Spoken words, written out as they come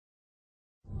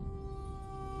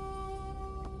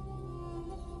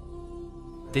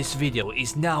This video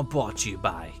is now brought to you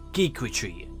by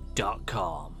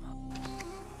geekretreat.com.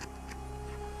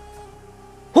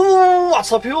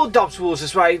 What's up people, Dobbsyrules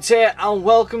is right here and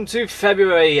welcome to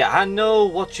February. I know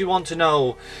what you want to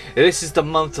know. This is the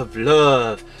month of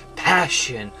love,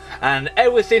 passion and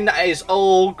everything that is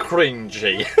all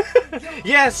cringy.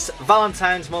 Yes,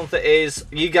 Valentine's month it is.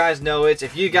 You guys know it.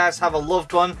 If you guys have a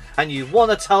loved one and you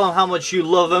want to tell them how much you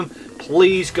love them,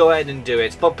 please go ahead and do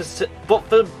it. But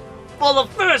for the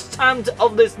first time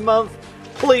of this month,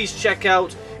 please check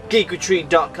out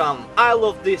geekretreat.com. I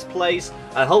love this place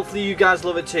and hopefully you guys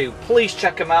love it too. Please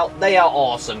check them out, they are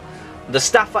awesome. The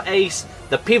staff are ace,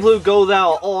 the people who go there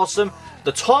are awesome,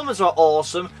 the tournaments are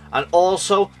awesome, and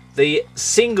also the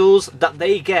singles that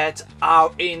they get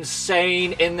are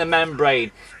insane in the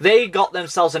membrane. They got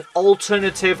themselves an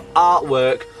alternative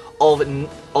artwork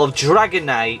of Dragon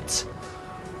Knight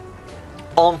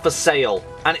on for sale,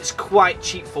 and it's quite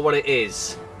cheap for what it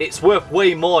is. It's worth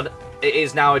way more than it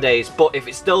is nowadays, but if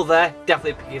it's still there,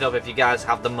 definitely pick it up if you guys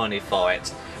have the money for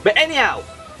it. But anyhow,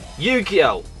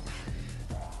 Yugioh.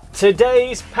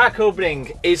 Today's pack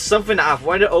opening is something that I've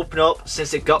wanted to open up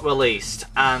since it got released,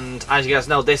 and as you guys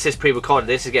know, this is pre-recorded.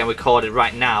 This is getting recorded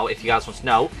right now, if you guys want to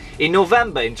know, in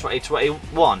November in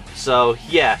 2021. So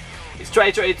yeah, it's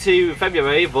 2022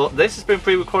 February, but this has been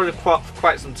pre-recorded for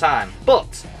quite some time.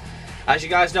 But as you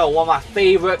guys know, one of my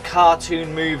favourite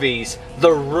cartoon movies,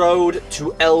 The Road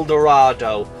to El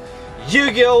Dorado.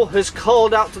 Yu-Gi-Oh! Has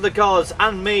called out to the gods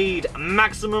and made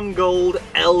Maximum Gold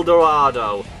El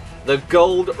Dorado. The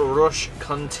gold rush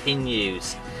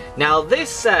continues. Now this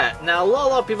set, a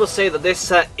lot of people say that this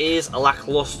set is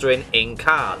lackluster in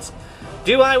cards.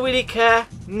 Do I really care?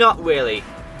 Not really.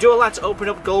 Do I like to open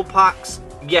up gold packs?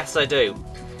 Yes I do.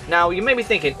 Now, you may be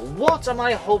thinking, what am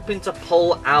I hoping to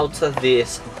pull out of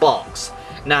this box?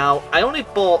 Now, I only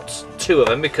bought 2 of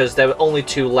them because there were only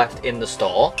 2 left in the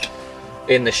store,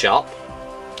 in the shop,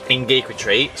 in Geek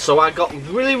Retreat. So I got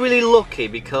really lucky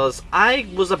because I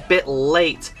was a bit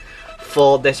late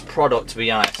for this product, to be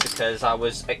honest, because I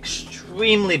was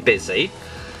extremely busy.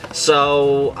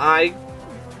 So I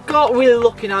got really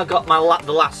lucky and I got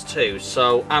the last 2.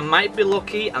 So I might be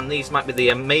lucky and these might be the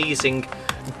amazing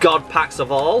god packs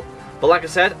of all, but like I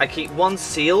said, I keep one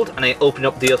sealed and I open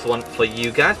up the other one for you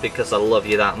guys because I love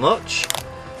you that much.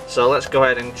 So let's go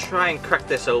ahead and try and crack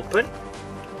this open,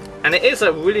 and it is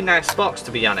a really nice box,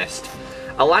 to be honest.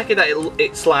 I like it that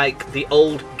it's like the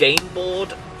old game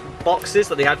board boxes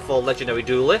that they had for Legendary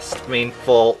Duelist,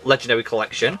 for Legendary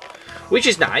Collection, which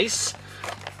is nice,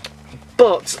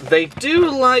 but they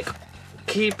do like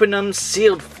keeping them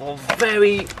sealed for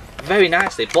very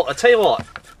nicely. But I tell you what,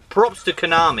 props to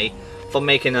Konami for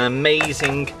making an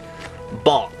amazing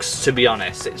box, to be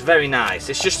honest. It's very nice.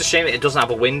 It's just a shame that it doesn't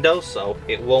have a window, so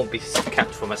it won't be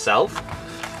kept for myself.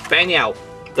 But anyhow,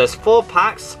 there's 4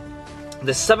 packs.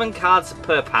 There's 7 cards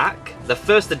per pack. The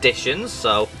first editions,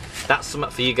 so that's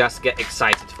something for you guys to get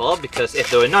excited for, because if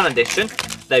they're a non-edition,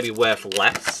 they'd be worth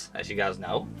less, as you guys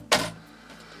know.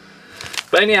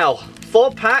 But anyhow,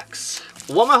 4 packs.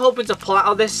 What am I hoping to pull out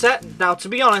of this set? Now, to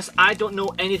be honest, I don't know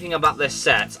anything about this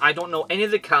set. I don't know any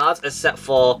of the cards except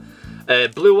for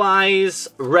Blue Eyes,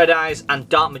 Red Eyes, and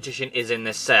Dark Magician is in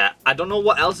this set. I don't know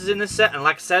what else is in this set, and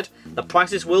like I said, the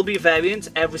prices will be variant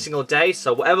every single day,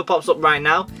 so whatever pops up right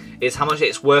now is how much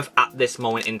it's worth at this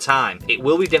moment in time. It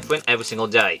will be different every single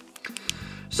day.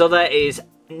 So there is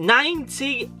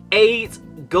 98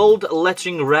 gold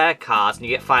lettering rare cards, and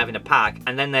you get 5 in a pack,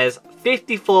 and then there's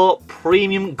 54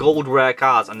 premium gold rare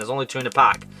cards, and there's only 2 in a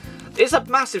pack. It's a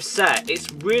massive set.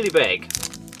 It's really big.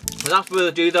 Without further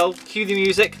ado though, cue the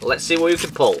music. Let's see what we can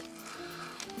pull.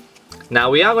 Now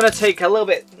we are going to take a little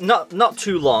bit, not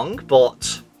too long,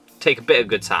 but take a bit of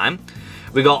good time.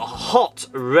 We got Hot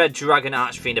Red Dragon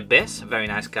Archfiend Abyss, a very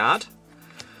nice card.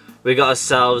 We got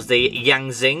ourselves the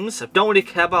Yang Zings. I don't really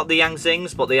care about the Yang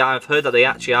Zings, but I've heard that they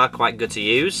actually are quite good to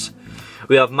use.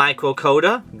 We have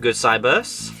Microcoder, good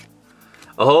Cyburst.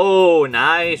 Oh,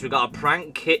 nice. We got a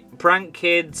Prank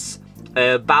Kids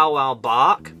Bow Wow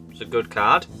Bark. It's a good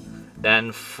card.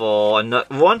 Then for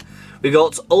another one, we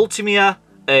got Ultimia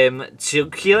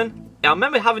Tilkian. I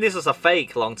remember having this as a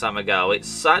fake a long time ago.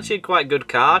 It's actually quite a good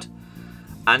card.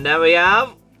 And then we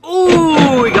have,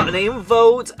 ooh, we got an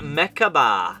Invoked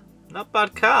Mechaba. Not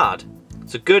bad card.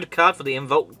 It's a good card for the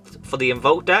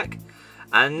Invoke deck.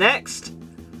 And next,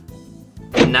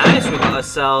 nice, we got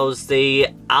ourselves the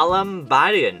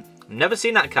Alambarian. Never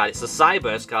seen that card. It's a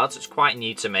Cyburst card, so it's quite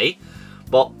new to me.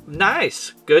 But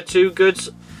nice. Good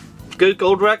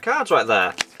gold rare cards right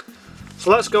there.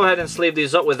 So let's go ahead and sleeve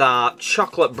these up with our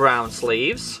chocolate brown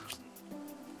sleeves.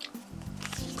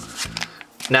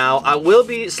 Now, I will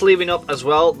be sleeving up as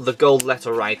well the gold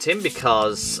letter writing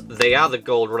because they are the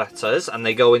gold letters and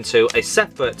they go into a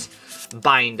separate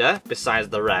binder besides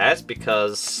the rares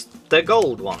because they're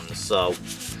gold ones. So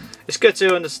it's good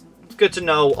to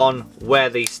know on where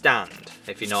they stand,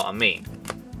 if you know what I mean.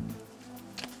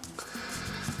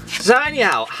 So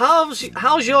anyhow,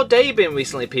 how's your day been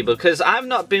recently, people? Because I've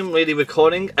not been really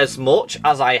recording as much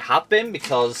as I have been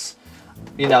because,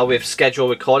 you know, with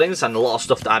scheduled recordings and a lot of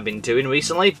stuff that I've been doing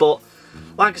recently. But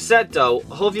like I said though,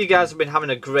 hope you guys have been having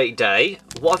a great day.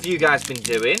 What have you guys been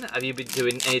doing? Have you been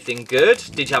doing anything good?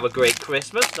 Did you have a great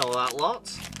Christmas and all that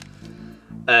lot?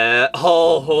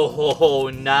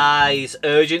 Nice.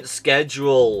 Urgent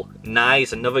schedule.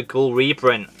 Nice, another cool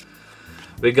reprint.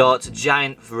 We got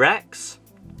Giant Rex.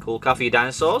 Cool car for your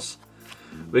dinosaurs.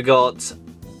 We got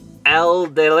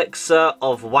Elixir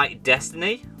of White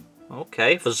Destiny.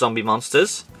 Okay, for zombie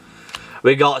monsters.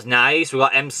 We got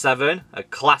M7, a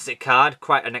classic card,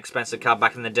 quite an expensive card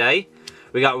back in the day.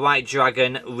 We got White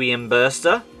Dragon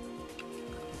Reimburster.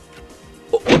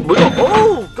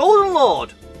 Golden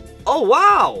Lord! Oh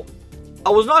wow! I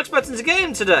was not expecting to get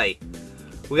him today.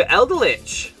 We got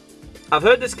Elderlich. I've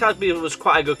heard this card was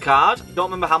quite a good card. Don't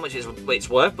remember how much it's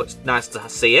worth, but it's nice to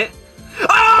see it.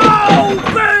 Oh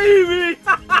baby!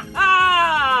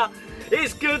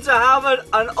 It's good to have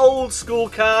an old school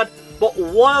card, but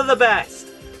one of the best.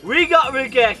 We got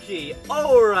Regeki.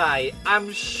 Alright,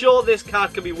 I'm sure this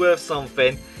card could be worth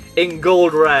something in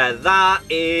gold rare. That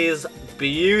is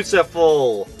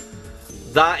beautiful.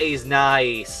 That is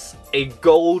nice. A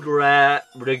gold rare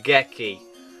Regeki.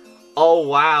 Oh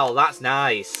wow, that's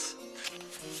nice.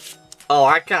 Oh,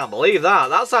 I can't believe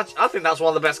that. I think that's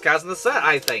one of the best cards in the set,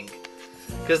 I think.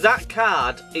 Because that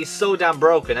card is so damn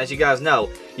broken, as you guys know.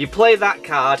 You play that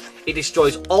card, it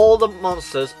destroys all the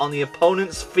monsters on the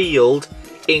opponent's field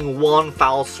in one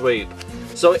foul swoop.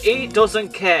 So it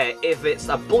doesn't care if it's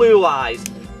a Blue Eyes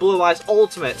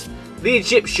Ultimate, the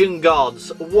Egyptian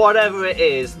Gods, whatever it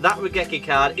is, that Regeki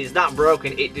card is that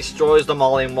broken, it destroys them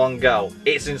all in one go.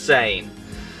 It's insane.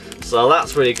 So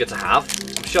that's really good to have.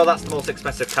 I'm sure that's the most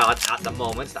expensive card at the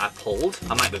moment that I've pulled.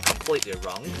 I might be completely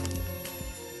wrong.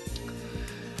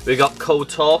 We got Code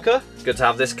Talker. Good to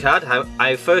have this card.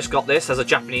 I first got this as a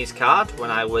Japanese card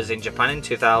when I was in Japan in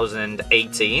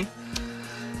 2018.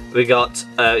 We got,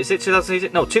 is it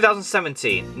 2018? No,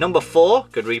 2017. Number 4,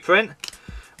 good reprint.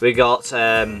 We got,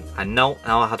 I know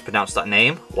how to pronounce that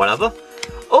name. Whatever.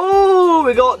 Oh,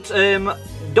 we got, the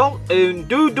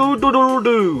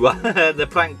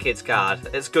Prank Kids card.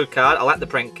 It's a good card. I like the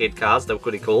Prank Kid cards. They're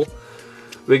pretty cool.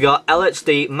 We got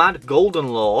LHD Mad Golden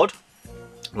Lord.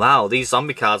 Wow, these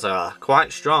zombie cards are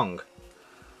quite strong.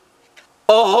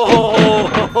 Oh!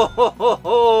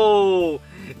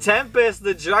 Tempest,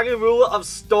 the Dragon Ruler of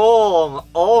Storm.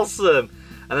 Awesome.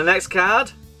 And the next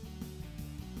card.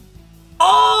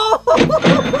 Oh!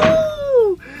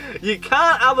 You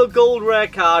can't have a gold rare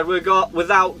card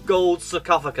without gold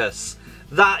sarcophagus.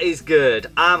 That is good.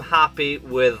 I'm happy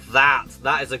with that.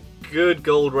 That is a good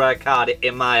gold rare card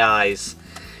in my eyes.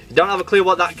 You don't have a clue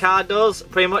what that card does.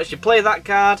 Pretty much you play that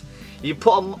card, you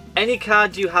put any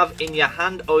card you have in your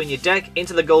hand or in your deck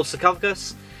into the gold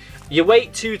sarcophagus. You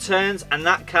wait 2 turns and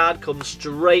that card comes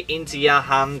straight into your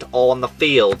hand or on the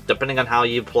field, depending on how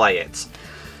you play it.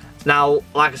 Now,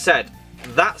 like I said,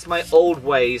 that's my old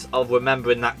ways of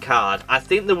remembering that card. I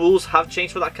think the rules have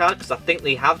changed for that card because I think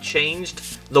they have changed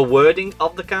the wording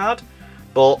of the card.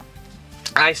 But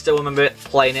I still remember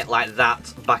playing it like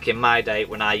that back in my day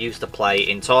when I used to play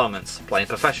in tournaments, playing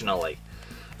professionally.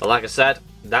 But like I said,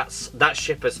 that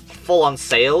ship has full on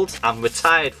sailed. I'm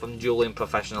retired from dueling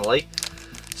professionally.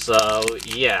 So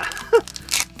yeah.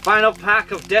 Final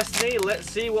pack of Destiny.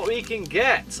 Let's see what we can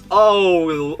get.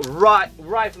 Oh, right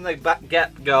from the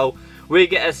get-go, we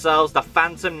get ourselves the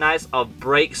Phantom Knights of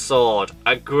Break Sword.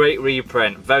 A great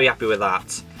reprint. Very happy with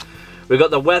that. We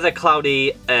got the Weather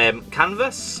Cloudy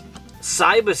canvas.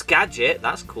 Cyber's Gadget,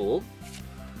 that's cool.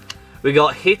 We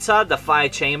got Hitta, the Fire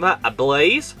Chamber,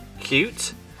 Ablaze,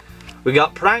 cute. We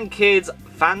got Prank Kids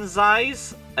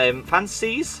Fancies,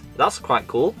 that's quite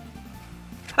cool.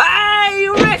 Hey,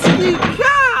 Rescue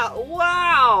Cat!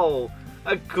 Wow!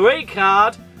 A great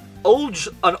card.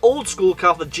 An old school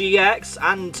card for GX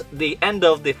and the end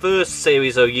of the first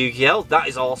series of Yugioh. That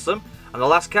is awesome. And the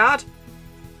last card?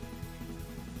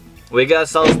 We get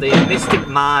ourselves the Mystic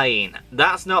Mine.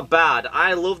 That's not bad.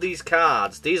 I love these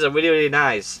cards. These are really, really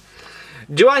nice.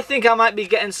 Do I think I might be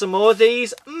getting some more of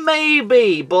these?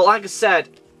 Maybe. But like I said,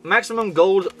 maximum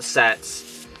gold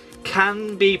sets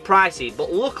can be pricey.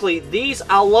 But luckily, these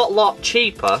are a lot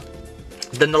cheaper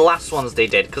than the last ones they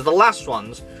did. Because the last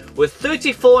ones with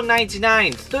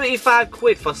 $34.99, 35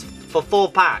 quid for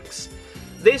 4 packs.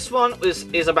 This one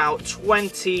is about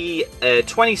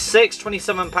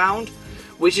 27 pound,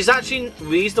 which is actually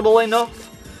reasonable enough.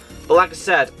 But like I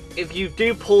said, if you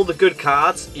do pull the good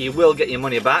cards, you will get your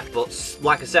money back. But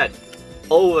like I said,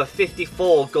 over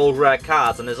 54 gold rare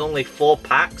cards, and there's only 4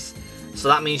 packs, so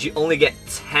that means you only get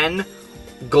 10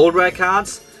 gold rare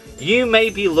cards. You may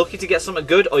be lucky to get something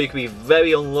good, or you could be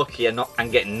very unlucky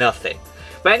and get nothing.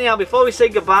 But anyhow, before we say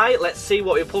goodbye, let's see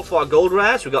what we pulled for our gold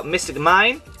rares. We got Mystic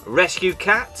Mine, Rescue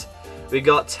Cat, we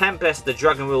got Tempest, the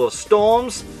Dragon Ruler of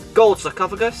Storms, Gold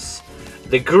Sarcophagus,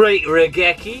 the Great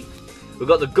Regeki, we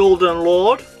got the Golden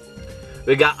Lord,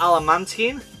 we got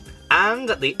Alamantine, and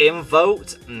the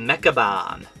Invoked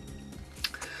Mechaban.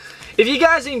 If you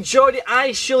guys enjoyed it,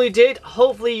 I surely did.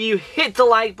 Hopefully you hit the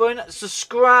like button,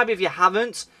 subscribe if you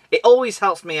haven't. It always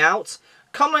helps me out.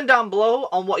 Comment down below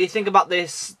on what you think about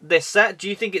this set. Do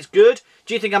you think it's good?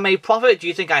 Do you think I made profit? Do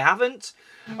you think I haven't?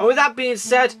 And with that being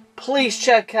said, please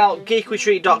check out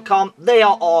geekretreat.com. They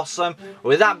are awesome.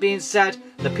 With that being said,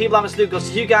 the people I'm salute goes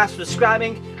to you guys for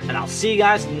subscribing, and I'll see you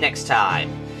guys next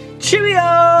time.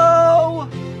 Cheerio!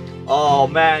 Oh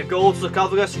man, Gold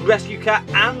Sarcophagus, Rescue Cat,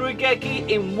 and Regeki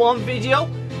in one video.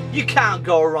 You can't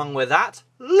go wrong with that.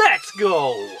 Let's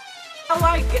go! I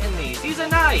like getting these are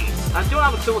nice. I don't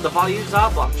have a clue what the values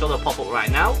are, but I'm sure they'll pop up right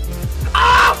now.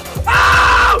 Oh!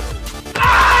 Oh!